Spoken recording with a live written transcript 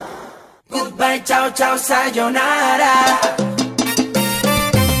goodbye, chao, chao, sayonara.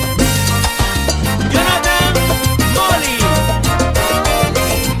 Jonathan, Molly,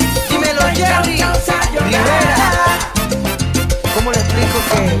 Dímelo, Jerry, Rivera. ¿Cómo le explico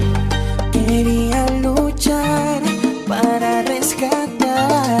que quería luchar para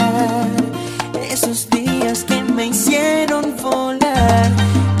rescatar esos días que me hicieron volar?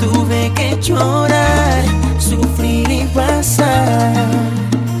 Tuve que llorar, sufrir y pasar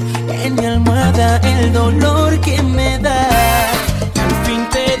en mi almohada el dolor que me da. al fin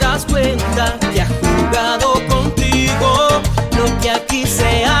te das cuenta que has jugado contigo. Lo que aquí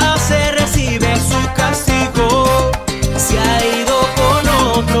se hace recibe su castigo. Se ha ido con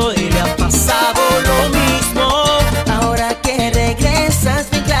otro y le ha pasado lo mismo. Ahora que regresas,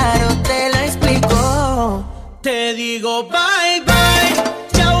 bien claro te lo explico. Te digo bye bye,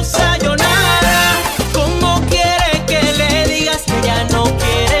 chao sayonara. ¿Cómo quiere que le digas que ya no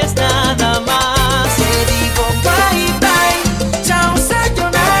quieres nada más? Te digo bye bye, chao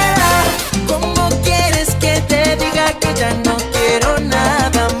sayonara. ¿Cómo quieres que te diga que ya no quiero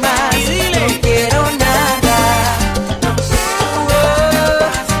nada más? Y dile. No quiero nada.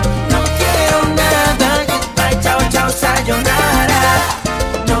 No quiero nada. Goodbye, chao, chao, sayonara.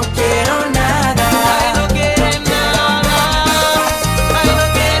 No quiero nada. Ay, no quiere nada. Ay, no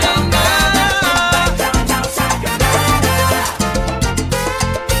quiere nada. Chao, chao, sayonara.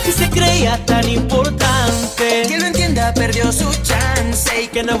 Y se creía tan importante Quien lo entienda perdió su chance. Y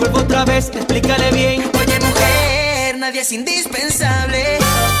que no vuelva otra vez, explícale bien. oye, mujer, nadie es indispensable.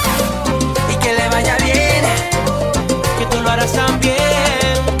 Y que le vaya bien. Que tú lo harás también.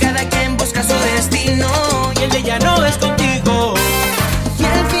 Cada quien busca su destino. Y el de ella no es contigo. Y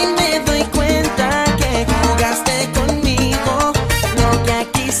al fin me doy cuenta que jugaste conmigo. Lo que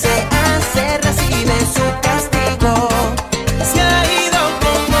aquí se hace recibe su castigo. Se ha ido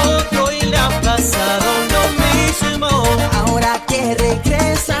con otro y le ha pasado lo mismo. Ahora que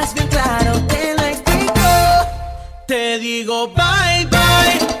regresas, bien claro te lo explico. Te digo bye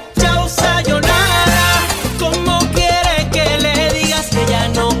bye, chao sayonara. ¿Cómo quiere que le diga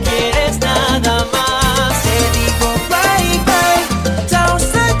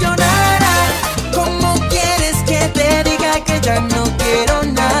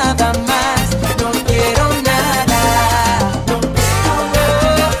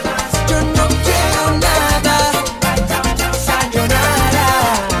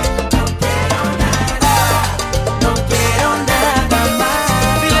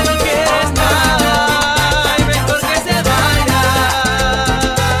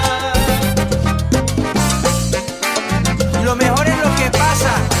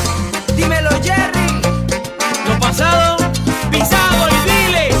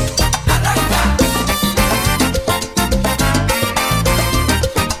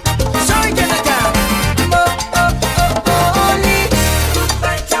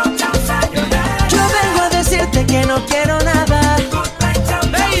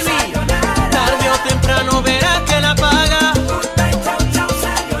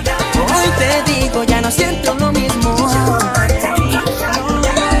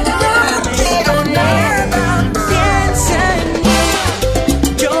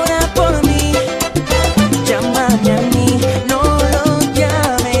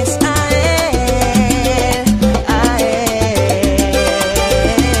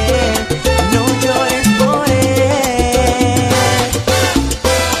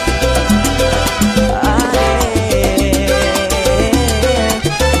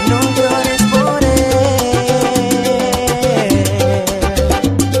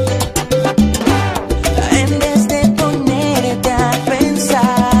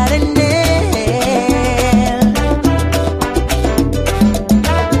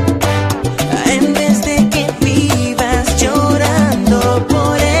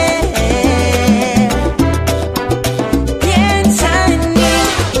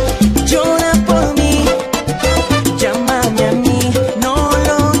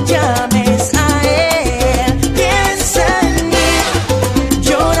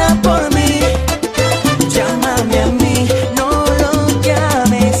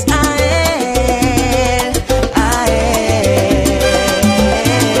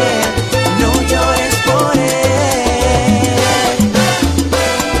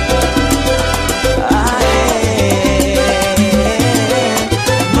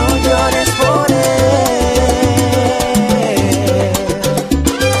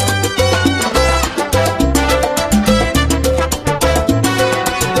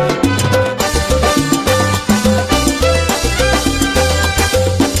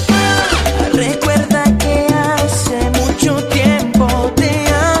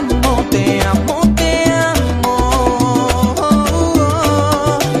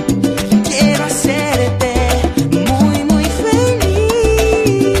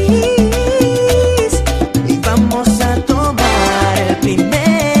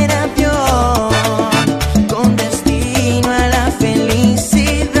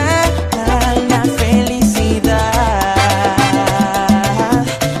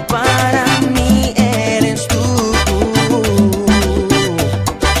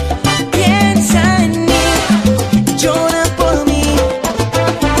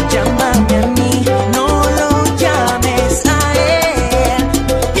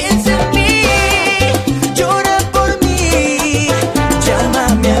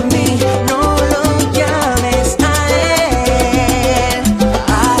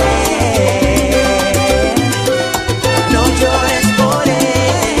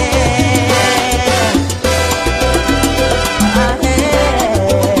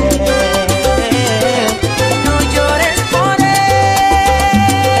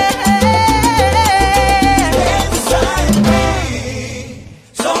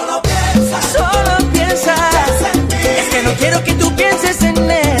pienses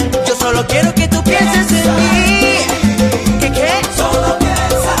en él. Yo solo quiero que tú pienses en mí. ¿Qué? Solo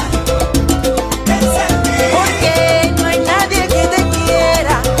piensa en mí. Porque no hay nadie que te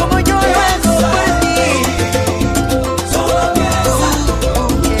quiera como yo lo hago por ti. Solo piensa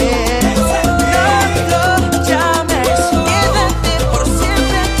en mí. No lo llames, quédate por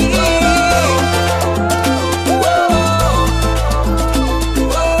siempre aquí.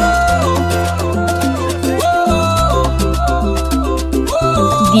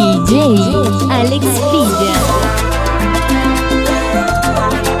 DJ Alex Villa.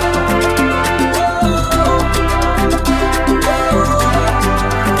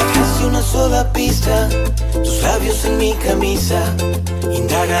 Dejaste una sola pista, tus labios en mi camisa.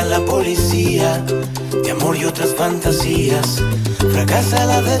 Indaga la policía de amor y otras fantasías. Fracasa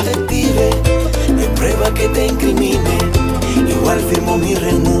la detective, no hay prueba que te incrimine. Igual firmo mi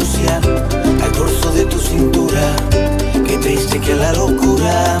renuncia al torso de tu cintura. Qué triste que la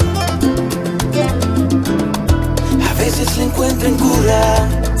locura a veces le encuentren cura.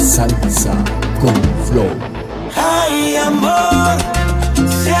 Salsa con flow. Ay, amor,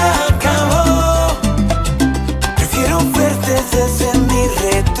 se acabó. Prefiero verte desde mi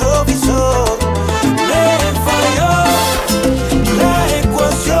retrovisor. Me falló la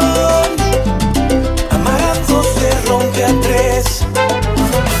ecuación. Amar a dos se rompe a tres.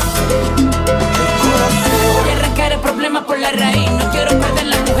 Voy a arrancar el problema por la raíz. No quiero perder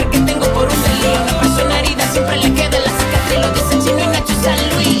la mujer que tengo por un delío. Una persona herida siempre le queda la cicatriz. Lo dice Chino y Nacho y San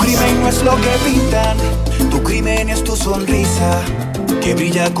Luis. Tu crimen no es lo que pintan. Tu crimen es tu sonrisa, que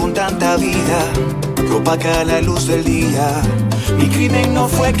brilla con tanta vida, que opaca la luz del día. Mi crimen no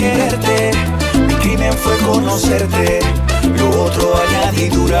fue quererte, mi crimen fue conocerte. Lo otro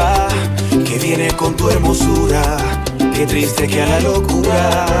añadidura, que viene con tu hermosura. Qué triste que a la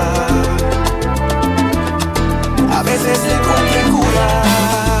locura a veces le encuentren cura.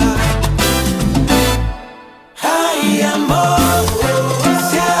 Ay, amor,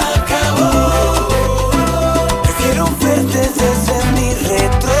 se acabó. Prefiero verte desde mi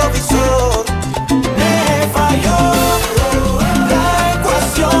retrovisor. Me falló la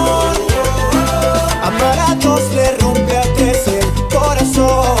ecuación. Amar a dos le rompe a tres el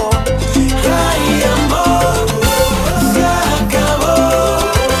corazón. Ay, amor, se acabó.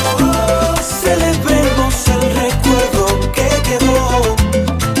 Celebremos el recuerdo que quedó.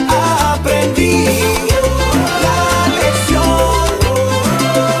 Aprendí la lección.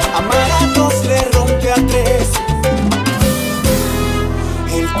 Amar a dos le rompe a tres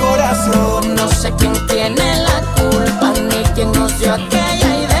el corazón. No sé quién tiene la culpa ni quién nos dio aquella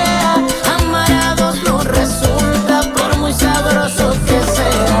idea. Amar a dos no resulta por muy sabroso que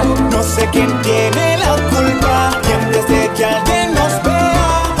sea. No sé quién tiene la culpa y antes de que alguien nos vea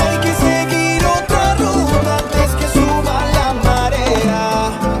hay que seguir otra ruta antes que suba la marea.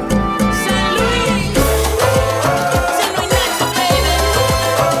 San Luis, Chino y Nacho, baby.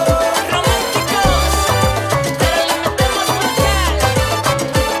 Románticos, pero le metemos vocal.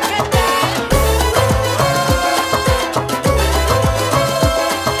 ¿Qué tal? Representando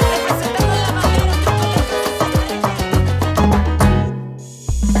la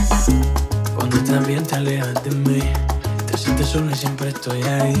bandera. Cuando también te alejas de mí, te sientes sola y siempre estoy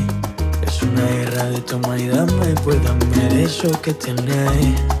ahí. Es una guerra de toma y dame, pues dame eso que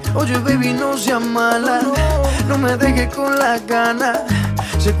tienes. Oye, baby, no seas mala, no me dejes con las ganas.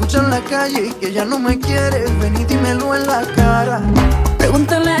 Se escucha en la calle y que ya no me quieres, ven y dímelo en la cara.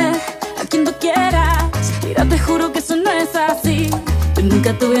 Pregúntale a quien tú quieras. Mira, te juro que eso no es así. Yo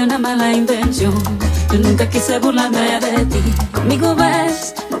nunca tuve una mala intención. Yo nunca quise burlarme de ti. Conmigo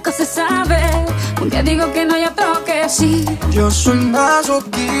ves, nunca se sabe. Un día digo que no hay otro que sí. Yo soy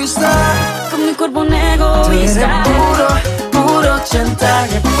masoquista, Con mi cuerpo un tú eres egoísta. puro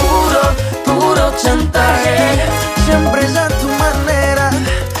chantaje, puro chantaje. Siempre es a tu manera.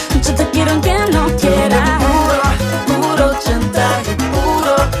 Yo te quiero aunque no quieras. Puro chantaje,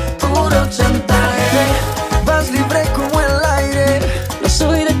 puro chantaje. Vas libre como el aire. No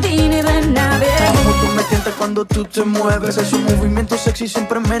soy de ti ni de nadie. Como tú me tientas cuando tú te mueves. Esos movimientos sexy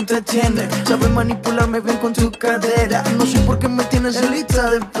siempre me entretienen. Sabes manipularme bien con tu cadera. No sé por qué me tienes en lista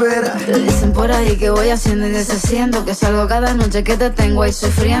de espera. Te dicen por ahí que voy haciendo y deshaciendo, que salgo cada noche que te tengo ahí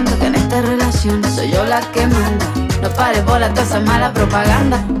sufriendo, que en esta relación soy yo la que manda. No pares bola toda esa mala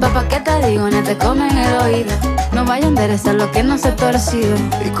propaganda. Papá, ¿qué te digo? No te comen el oído. No vaya a enderezar lo que no se ha torcido.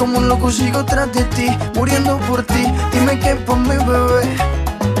 Y como un loco sigo tras de ti, muriendo por ti. Dime qué por mi bebé.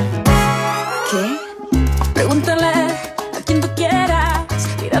 ¿Qué? Pregúntale a quien tú quieras.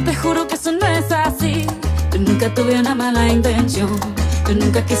 Mira, te juro que eso no es así. Yo nunca tuve una mala intención. Yo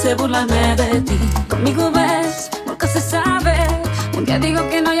nunca quise burlarme de ti. Conmigo ves, nunca se sabe. Un Te digo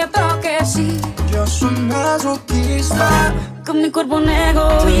que no, ya toque sí. Yo soy masoquista, con mi cuerpo un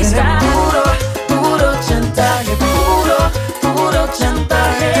egoísta. Puro, puro chantaje, puro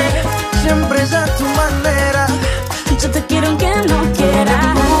chantaje. Siempre es a tu manera. Yo te quiero aunque no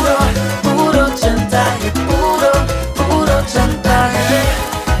quiera. Puro chantaje, puro chantaje.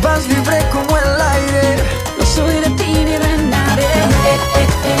 Vas libre como el aire. No soy de ti ni de nadie.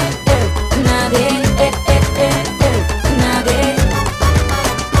 Nadie, nadie.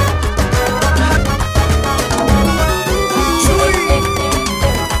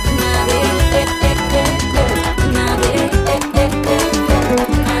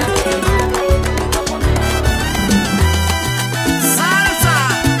 Salsa,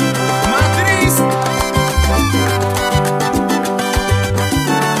 matriz.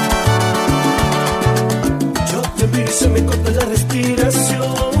 Yo te miro y se me corta la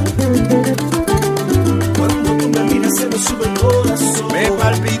respiración. Cuando tú me miras se me sube el corazón. Me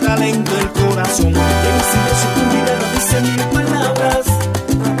palpita lento el corazón. En silencio tu mirada dice mil palabras.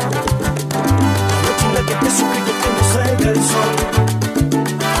 Noche en la que te suplico que no salga el sol.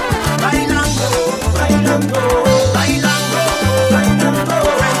 Bailando, bailando, bailando, bailando.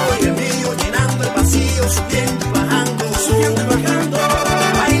 Y el mío llenando el vacío, subiendo y bajando, subiendo y bajando.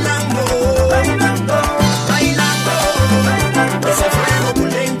 Bailando, bailando, bailando, bailando. Ese fuego por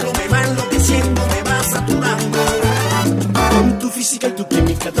dentro me va enloqueciendo, me va saturando. Con tu física y tu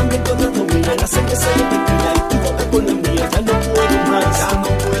química, también con la anatomía, la cerveza y el tequila y tu boca con la mía. Ya no puedo más, ya no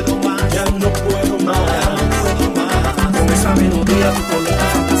puedo más, ya no puedo más, ya no puedo más. Con esa melodía, tu color, tu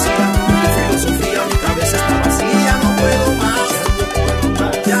fantasía, tu filosofía, mi cabeza está vacía. Ya no puedo más,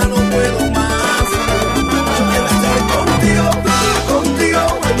 ya no puedo más. Yo quiero estar contigo, contigo,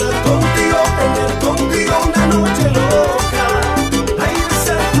 bailar contigo, tener contigo una noche loca. Ahí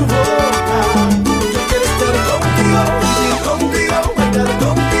besar tu boca. Yo quiero estar contigo, contigo, bailar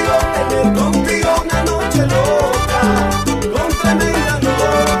contigo, tener contigo una noche loca, con tremenda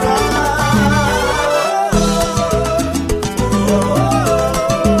nota.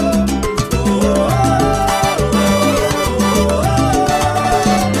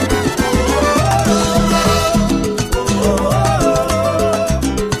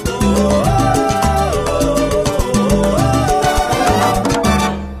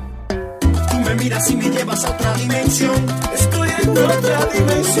 Tú me miras y me llevas a otra dimensión. Estoy en otra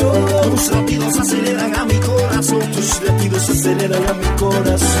dimensión. Tus latidos aceleran a mi corazón. Tus latidos aceleran a mi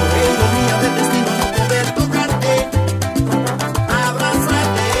corazón. Ironía del destino no poder tocarte,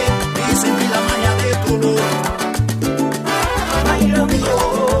 abrazarte y sentir la magia de tu olor. Bailando,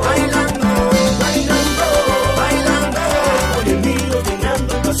 bailando, bailando, bailando. Con el mío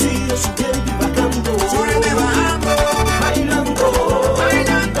llenando el vacío, subiendo y bajando, subiendo y bajando. Bailando,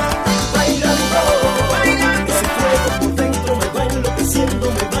 bailando, bailando, bailando. Ese fuego por dentro me va enloqueciendo,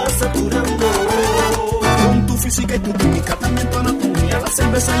 me va saturando. Con tu física y tu química, también tu anatomía, la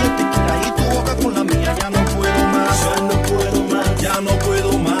cerveza y el tequila y tu boca con la mía. Ya no puedo más, ya no puedo más, ya no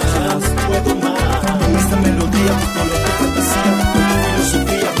puedo más, ya no puedo más. Con esta melodía, tu color, tu fantasía, con tu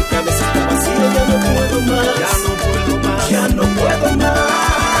filosofía, mi cabeza está vacía. Ya no puedo más, ya no puedo más, ya no puedo más.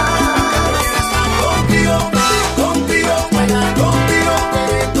 Contigo, contigo, bailar contigo,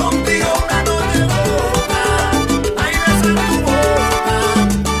 contigo una noche loca. Ahí besar tu boca.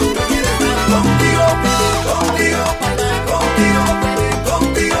 Yo quiero estar contigo, contigo, bailar contigo,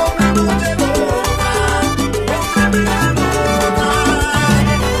 contigo una noche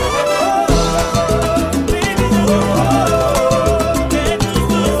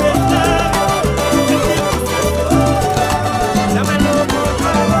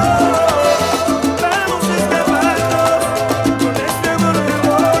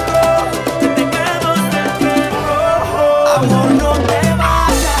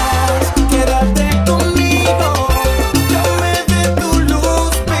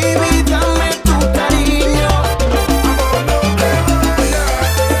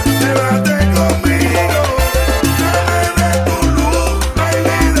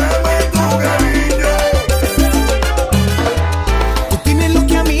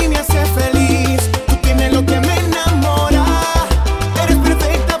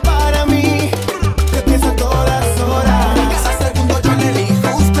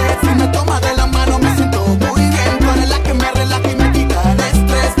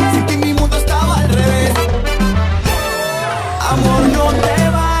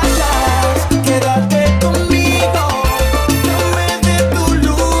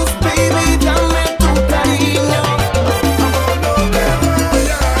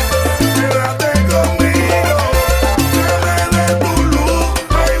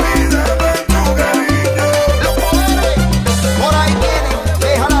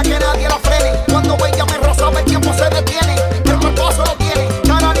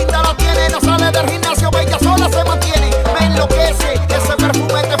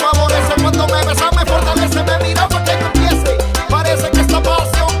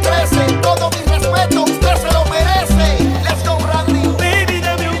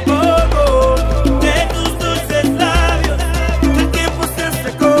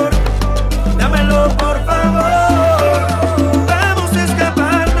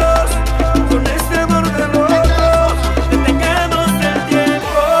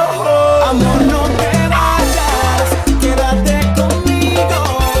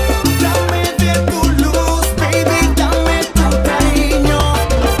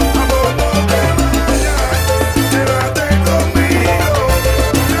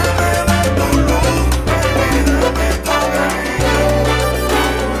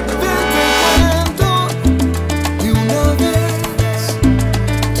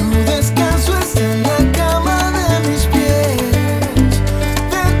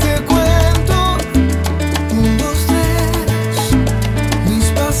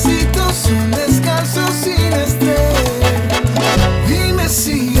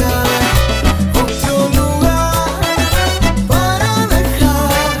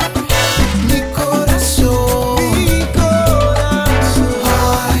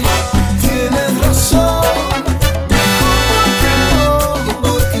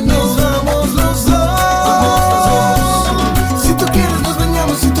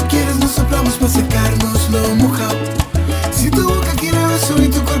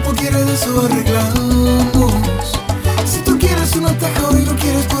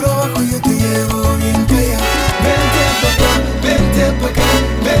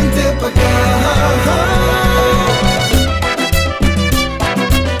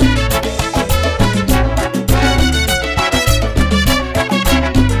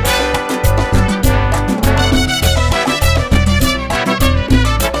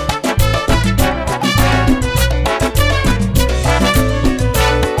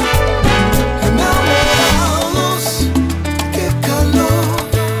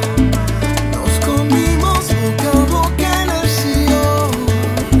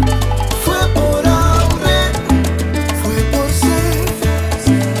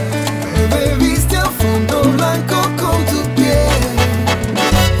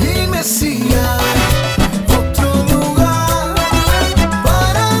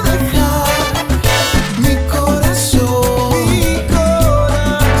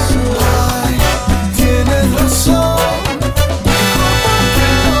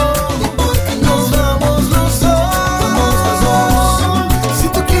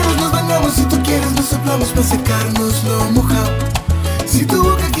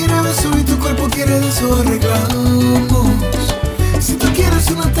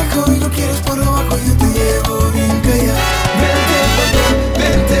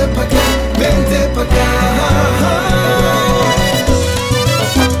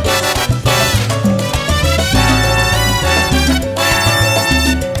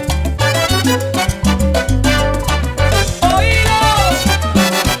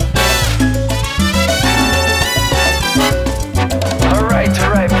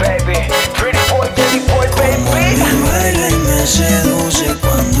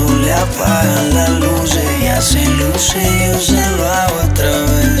apagan las luces, ya se luce, yo se lo hago otra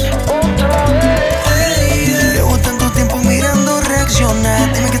vez. Llevo tanto tiempo mirando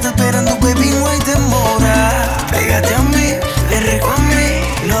reaccionar. Dime que estás esperando, baby, no hay demora. Pégate a mí, ven rico a mí,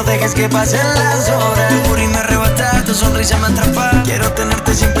 no dejes que pasen las horas. Tu booty me arrebata, tu sonrisa me atrapa. Quiero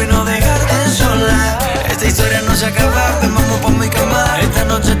tenerte siempre y no dejarte sola. Esta historia no se acaba, ven vamos pa' mi cama. Esta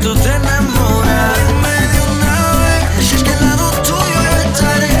noche tú te enamoras. Dime de una vez, si es que al lado tuyo yo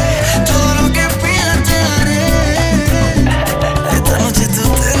estaré. Todo lo que pidas te daré. Esta noche tú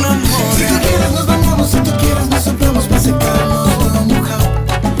te enamoras. Si tú quieres nos bañamos, si tú quieres nos soplamos para secarnos con la mujer.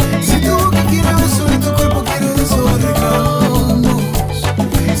 Si tú que quieres beso en tu cuerpo, quieres eso arreglamos.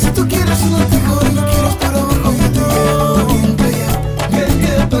 Si tú quieres uno mejor y no quieres para abajo, yo te llevo.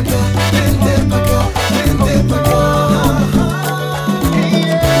 Vente pa' acá, vente pa' acá, vente pa' acá.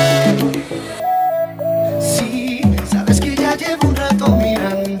 Sí, sabes que ya llevo un rato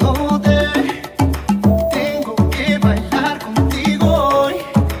mirándote. Tengo que bailar contigo hoy.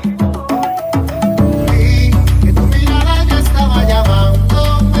 Vi que tu mirada ya estaba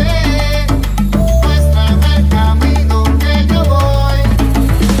llamándome. Muéstrame el camino que yo voy.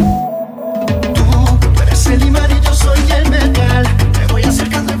 Tú eres el imán y yo soy el metal. Me voy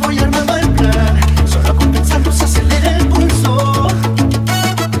acercando y voy armando el plan. Solo con pensarlo se acelera el pulso.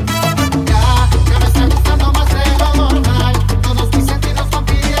 Ya me está gustando más de lo normal. Todos mis sentidos van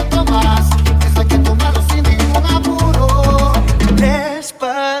pidiendo más. Esto hay que tomarlo sin ningún apuro.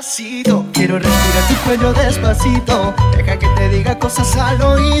 Despacito, quiero respirar tu cuello despacito. Deja que te diga cosas al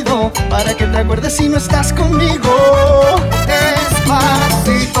oído para que te acuerdes si no estás conmigo.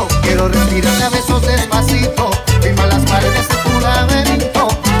 Despacito, quiero respirar a besos despacito. Firma las paredes de tu laberinto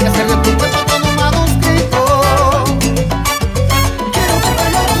y hacer de tu cuerpo todo un manuscrito. Quiero ver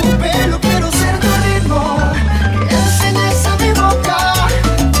bailar tu pelo, quiero ser tu ritmo. Que enseñes a mi boca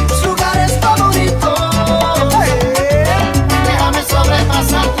tus lugares favoritos. Déjame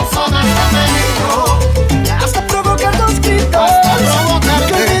sobrepasar tus zonas de peligro hasta provocar tus gritos, hasta provocar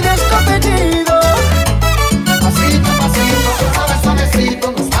que olvides tu apellido. Pasito a pasito, suave suavecito,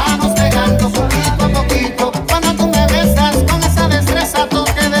 nos vamos pegando poquito a poquito. Cuando tú me besas con esa destreza,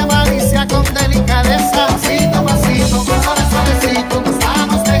 toque de malicia con delicadeza. Pasito a pasito, suave suavecito, nos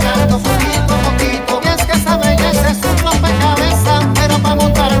vamos pegando poquito a poquito. Y es que esa belleza es un rompecabezas, pero para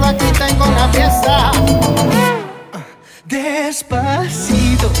montarlo aquí tengo la pieza.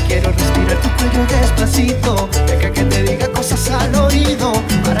 Despacito, quiero respirar tu cuello despacito. Deja que te diga cosas al oído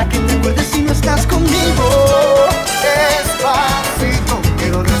para que te acuerdes si no estás conmigo. Despacito,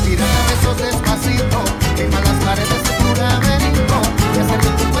 quiero respirar a besos despacito. Firma las paredes de tu laberinto y hacer de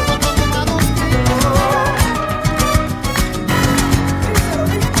tu cuerpo todo un manuscrito.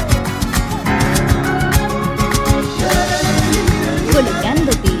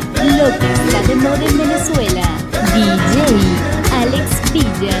 Colocándote lo que está de moda en Venezuela. DJ Alex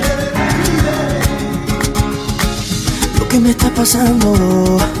Villa. Lo que me está pasando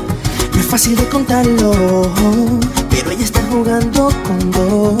no es fácil de contarlo, pero ella está jugando con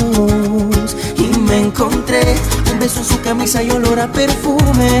dos. Y me encontré un beso en su camisa y olor a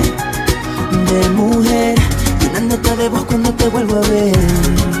perfume de mujer y una nota de voz cuando te vuelvo a ver.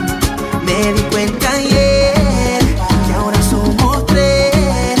 Me di cuenta ayer que ahora somos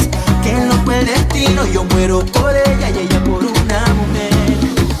tres, que loco el destino, yo muero por ella y ella por una mujer.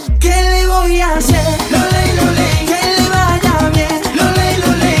 ¿Qué le voy a hacer? Que le vaya bien.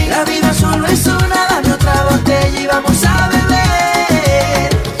 La vida solo es una, dame otra botella y vamos a beber.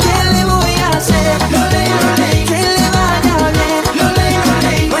 ¿Qué le voy a hacer? Que le vaya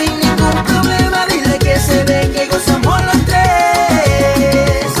bien. No hay ningún problema, dile que se venga y gozamos los tres.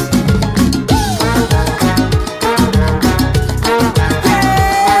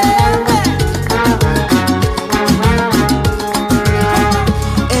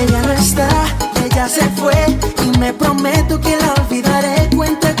 Ella no está, ella se fue y me prometo que la olvidaré.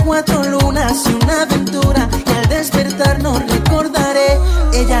 Cuenta 4 lunas y una aventura y al despertar no recordaré.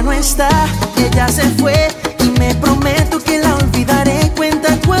 Ella no está, ella se fue y me prometo que la olvidaré.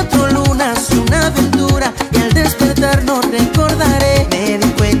 Cuenta 4 lunas y una aventura y al despertar no recordaré. Me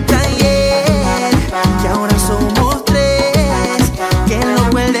di cuenta ayer que ahora somos tres, que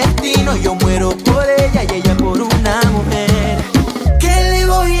loco el destino, yo muero por ella y ella por una mujer. ¿Qué le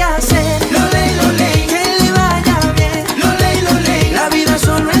voy a hacer? Que le vaya bien. La vida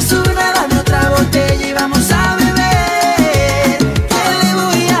solo es una, dame otra botella y vamos a beber. ¿Qué le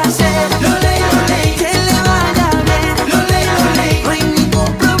voy a hacer? Que le vaya bien. No hay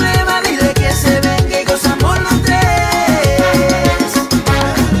ningún problema, dile que se venga y gozamos los tres.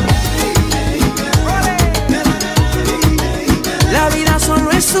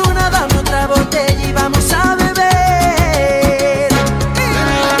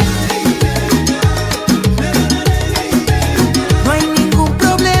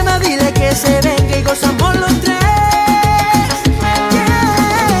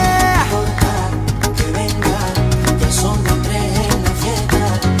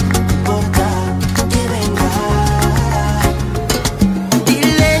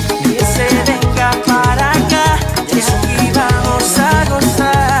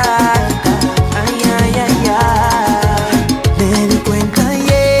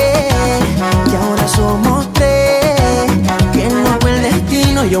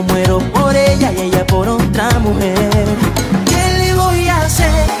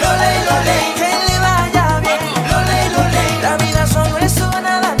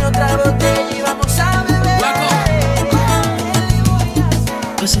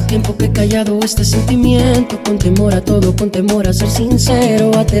 callado este sentimiento, con temor a todo, con temor a ser sincero,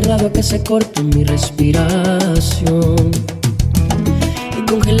 aterrado a que se corte mi respiración. Y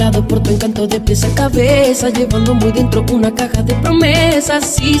congelado por tu encanto de pies a cabeza, llevando muy dentro una caja de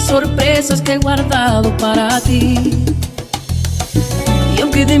promesas y sorpresas que he guardado para ti. Y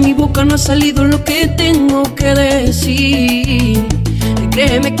aunque de mi boca no ha salido lo que tengo que decir,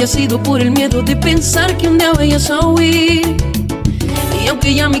 créeme que ha sido por el miedo de pensar que un día vayas a huir. Y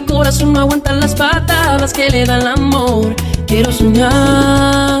aunque ya mi corazón no aguanta las patadas que le da el amor, quiero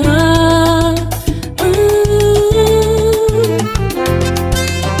soñar.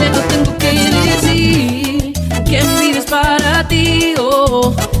 Te lo tengo que decir, que mi vida es para ti,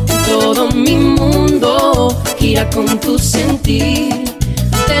 oh. Todo mi mundo gira con tu sentir.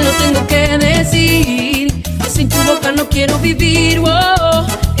 Te lo tengo que decir, que sin tu boca no quiero vivir, oh.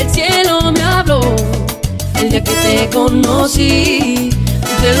 El cielo me habló el día que te conocí,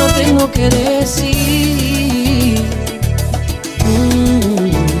 te lo tengo que decir.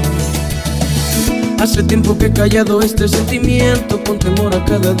 Hace tiempo que he callado este sentimiento, con temor a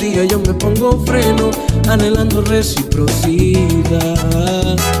cada día yo me pongo freno, anhelando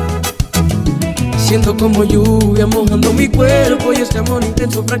reciprocidad. Siento como lluvia mojando mi cuerpo y este amor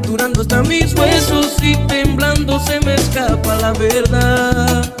intenso fracturando hasta mis huesos, y temblando se me escapa la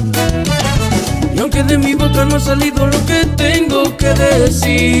verdad. Y aunque de mi boca no ha salido lo que tengo que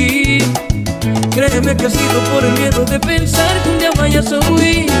decir, créeme que ha sido por el miedo de pensar que un día vayas a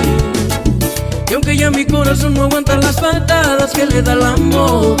huir. Y aunque ya mi corazón no aguanta las patadas que le da el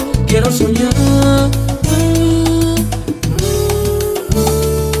amor, quiero soñar.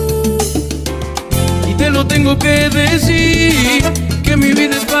 Y te lo tengo que decir, que mi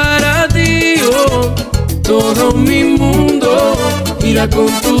vida es para ti, oh. Todo mi mundo gira con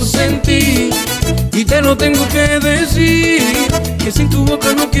tu sentir. Y te lo tengo que decir, que sin tu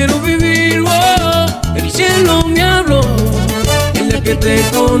boca no quiero vivir, oh. El cielo me habló el día que te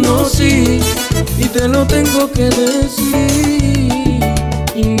conocí, y te lo tengo que decir.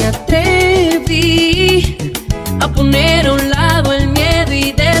 Y me atreví a poner a un lado el miedo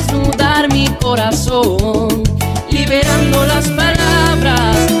y desnudar mi corazón, liberando las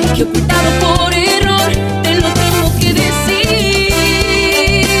palabras que he ocultado por error. Te lo tengo que decir.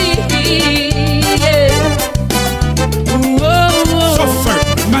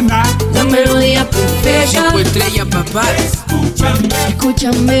 La melodía perfecta. 5 estrellas, papá.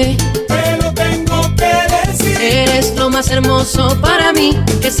 Escúchame, te lo tengo que decir. eres lo más hermoso para mí,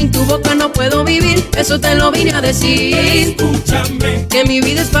 que sin tu boca no puedo vivir. Eso te lo vine a decir. Escúchame, que mi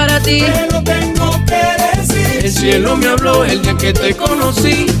vida es para ti. te lo tengo que decir. El cielo me habló el día que te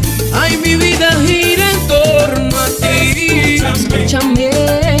conocí. Ay, mi vida gira en torno a ti. Escúchame,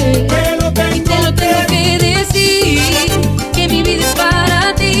 Te lo y te tengo lo tengo que decir, que mi vida es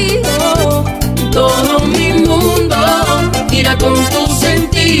para ti, oh. Todo mi mundo gira con tu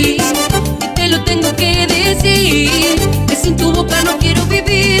sentir. Y te lo tengo que decir, que sin tu boca no quiero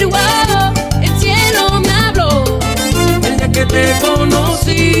vivir, wow. El cielo me habló el día que te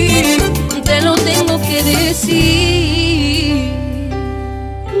conocí. te lo tengo que decir.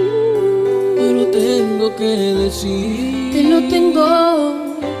 Te lo tengo que decir. Te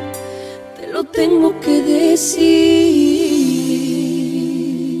lo tengo que decir.